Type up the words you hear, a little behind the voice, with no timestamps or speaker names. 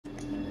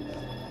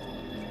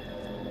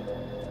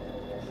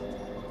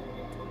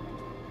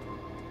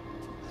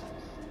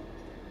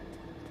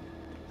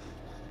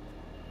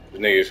This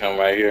nigga's coming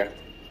right here.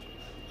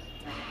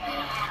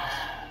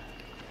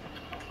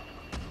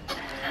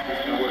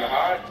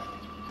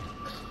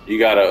 You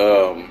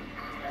gotta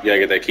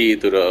get that key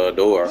through the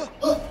door.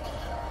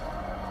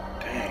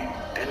 Dang,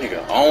 that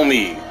nigga on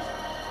me.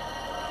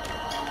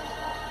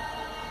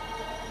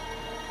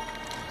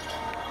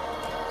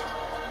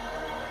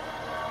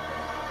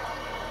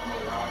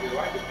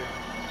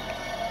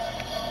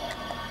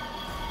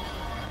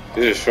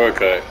 This is a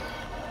shortcut.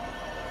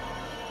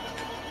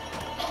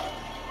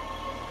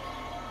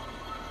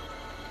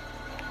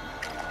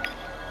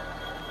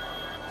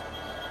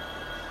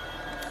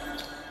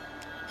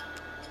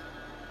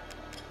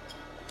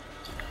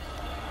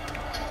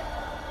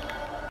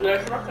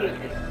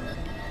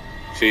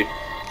 See?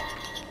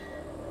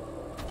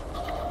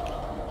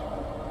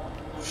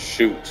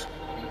 Shoot.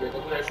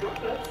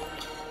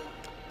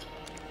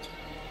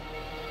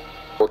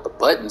 What the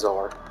buttons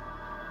are.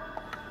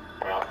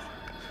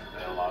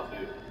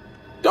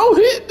 Don't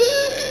hit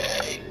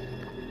me!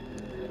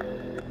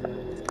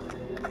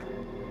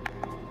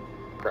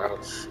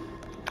 Crouch.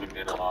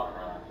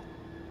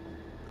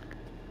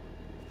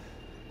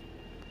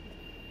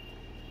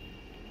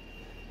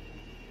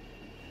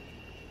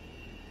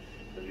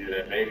 You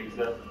that baby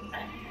stuff?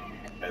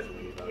 That's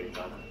when you know you're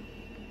done.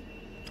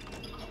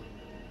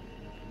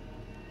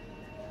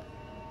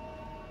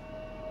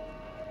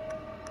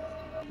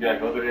 You gotta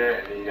go through there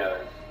and then you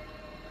gotta.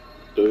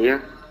 Through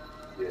here?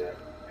 Yeah.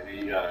 And then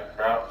you gotta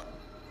crouch.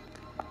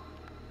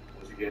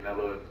 Once you get in that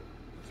little.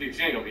 She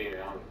ain't gonna be in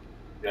there, huh?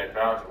 You gotta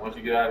crouch, and once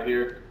you get out of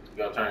here, you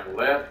gotta turn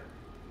left.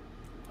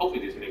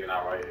 Hopefully this nigga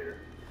not right here.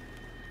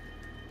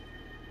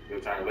 You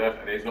gotta turn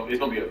left, and it's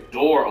gonna be a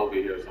door over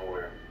here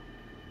somewhere.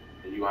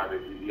 And you gotta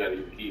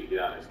use the key to get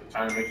out of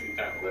there. So make sure you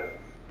turn left.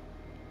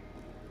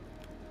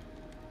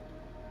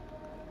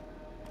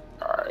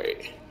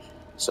 Alright.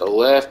 So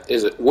left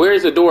is it? Where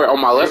is the door on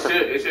my left?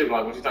 It should be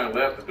like when you turn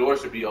left, the door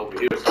should be over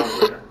here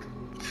somewhere.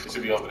 It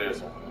should be over there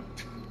somewhere.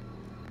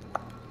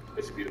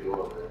 It should be the door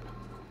over there.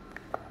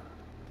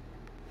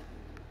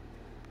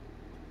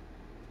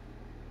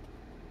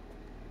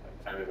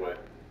 Turn this way.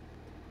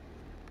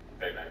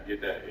 Okay, now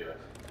get that here.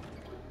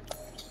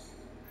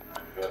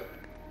 Good.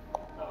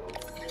 No.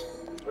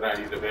 Go down,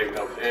 use the baby,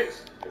 no, the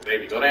X. The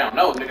baby, go down.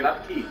 No, nigga,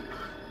 not the key.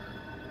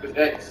 It's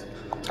X.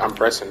 I'm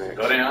pressing it.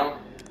 Go down.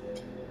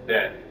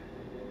 That.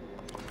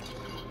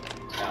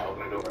 Now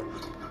open the door.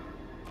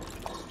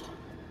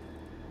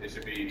 It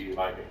should be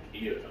like a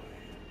key or something.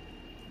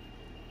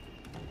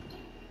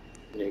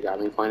 You got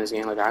me playing this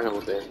game like I know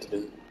what that to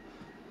do.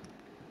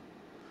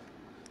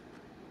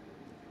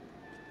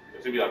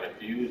 It should be like a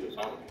fuse or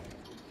something.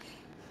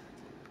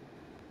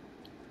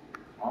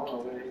 I don't know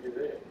where it is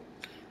at.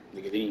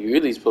 Nigga, you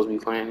really supposed to be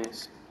playing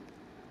this?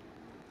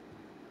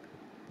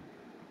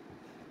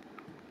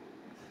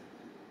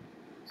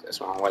 That's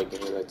why I don't like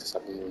games like this.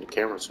 I've been moving the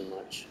camera too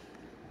much.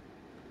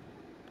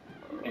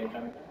 You can't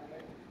turn it down,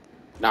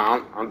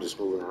 Nah, I'm just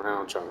moving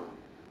around trying to.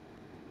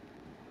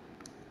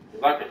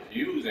 There's like a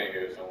fuse in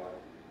here somewhere.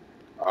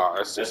 Oh,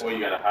 that's just. That's where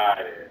you gotta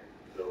hide it.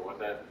 So what's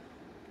that?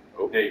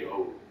 Oh, there you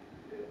go.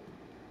 Yeah.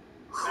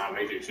 Now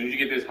make sure as soon as you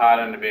get this hide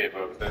under the bed,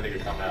 bro, because that nigga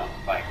come out.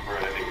 Like, bro,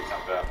 that nigga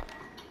comes out.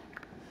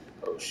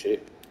 Oh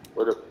shit.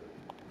 Where the? Turn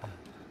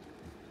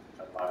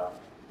the light off.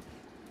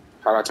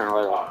 How do I turn the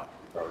light off?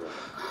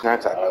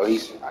 Not that. Oh,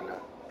 he's. I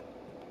know.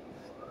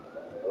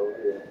 Oh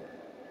yeah.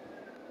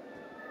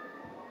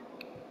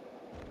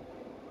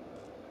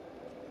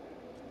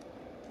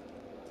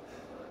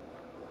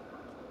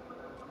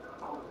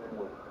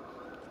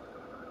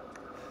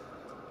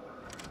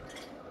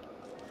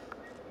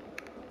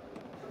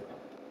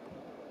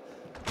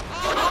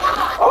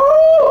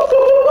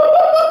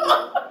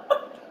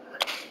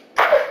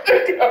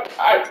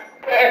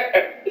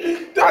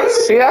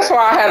 See, that's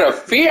why I had a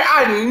fear.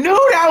 I knew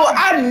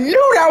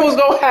that was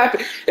gonna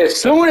happen. As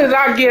soon as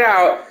I get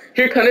out,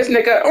 here come this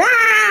nigga.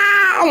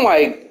 I'm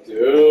like,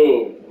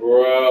 dude,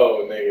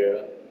 bro,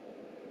 nigga.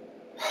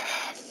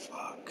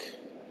 Fuck.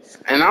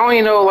 And I don't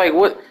even know like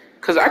what,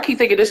 cause I keep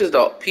thinking this is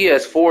the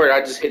PS4 and I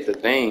just hit the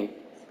thing.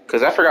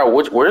 Cause I forgot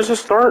where's the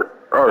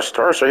start? Oh,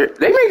 starts right here.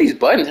 They made these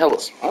buttons hella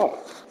small.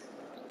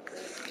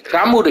 Cause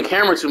I moved the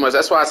camera too much.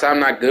 That's why I said I'm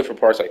not good for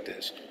parts like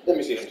this. Let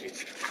me see.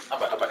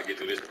 I'm about to get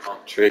through this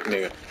trick,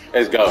 nigga.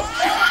 Let's go. I'm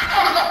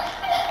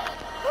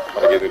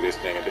about to get through this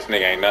nigga. This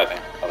nigga ain't nothing.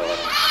 Hold on.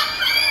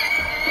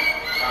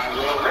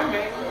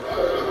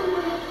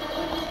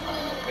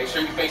 Make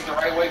sure you face the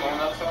right way going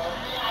up side.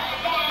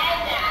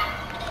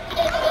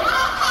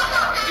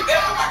 Get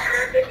that from my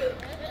ear, nigga.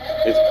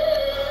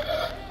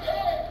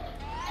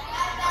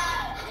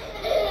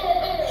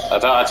 I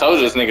told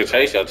you this nigga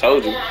chase you. I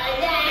told you.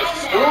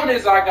 As soon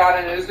as I got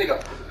in this nigga,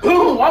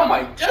 boom, I'm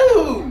like,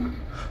 dude.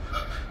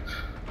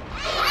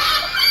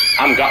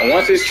 I'm gone.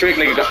 Once this trick,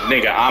 nigga,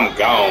 I'm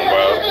gone,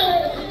 bro.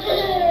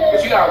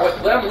 But you gotta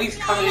let them at least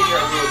come in here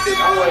a little bit.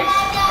 I'm like,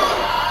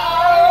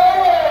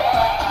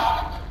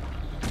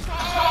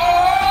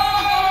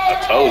 I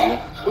told you.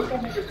 what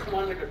that nigga come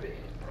under the bed,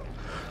 bro?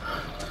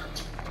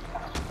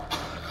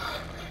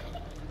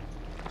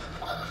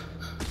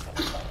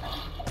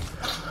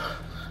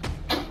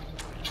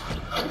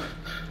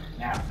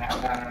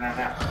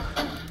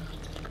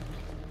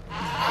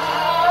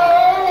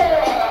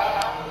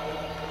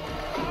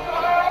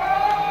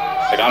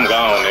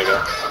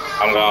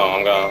 I'm gone.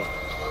 I'm gone.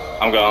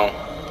 I'm gone.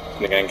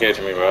 Nigga ain't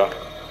catching me, bro.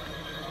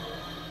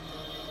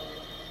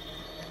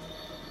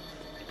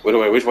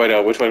 Which way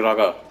though? Which way do I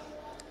go?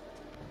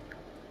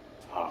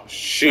 Oh,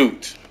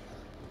 shoot.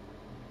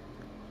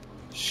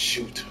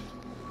 Shoot.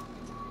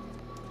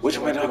 Which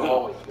way do I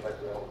go?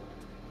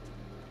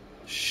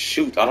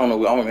 Shoot, I don't know.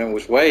 I don't remember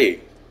which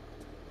way.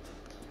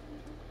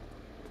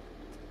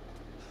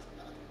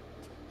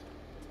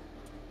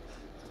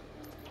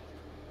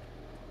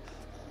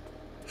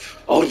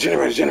 Oh, the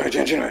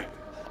generator.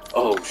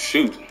 Oh,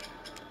 shoot.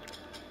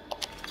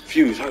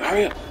 Fuse,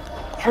 hurry up.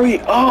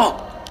 Hurry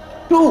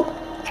up. Dude,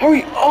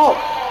 hurry up.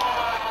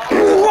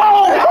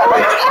 Whoa,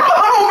 hurry up.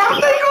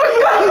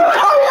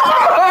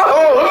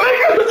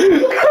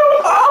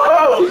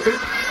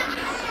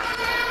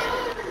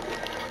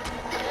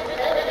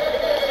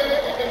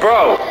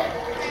 Bro.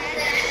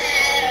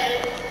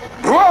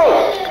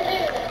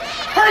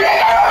 Hurry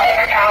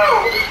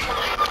up.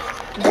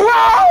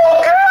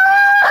 Bro.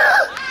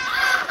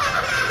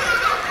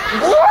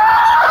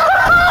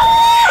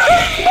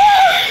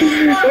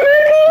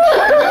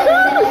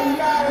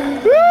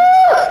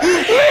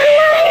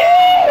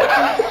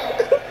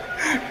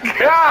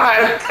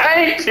 God,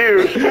 thank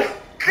you.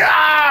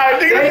 God,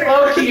 They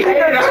low-key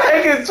hated on you.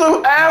 taking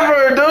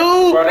forever,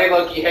 dude. Bro, they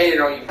low-key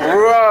hated on you.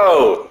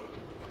 Bro.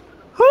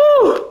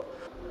 Whew.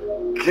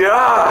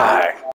 God.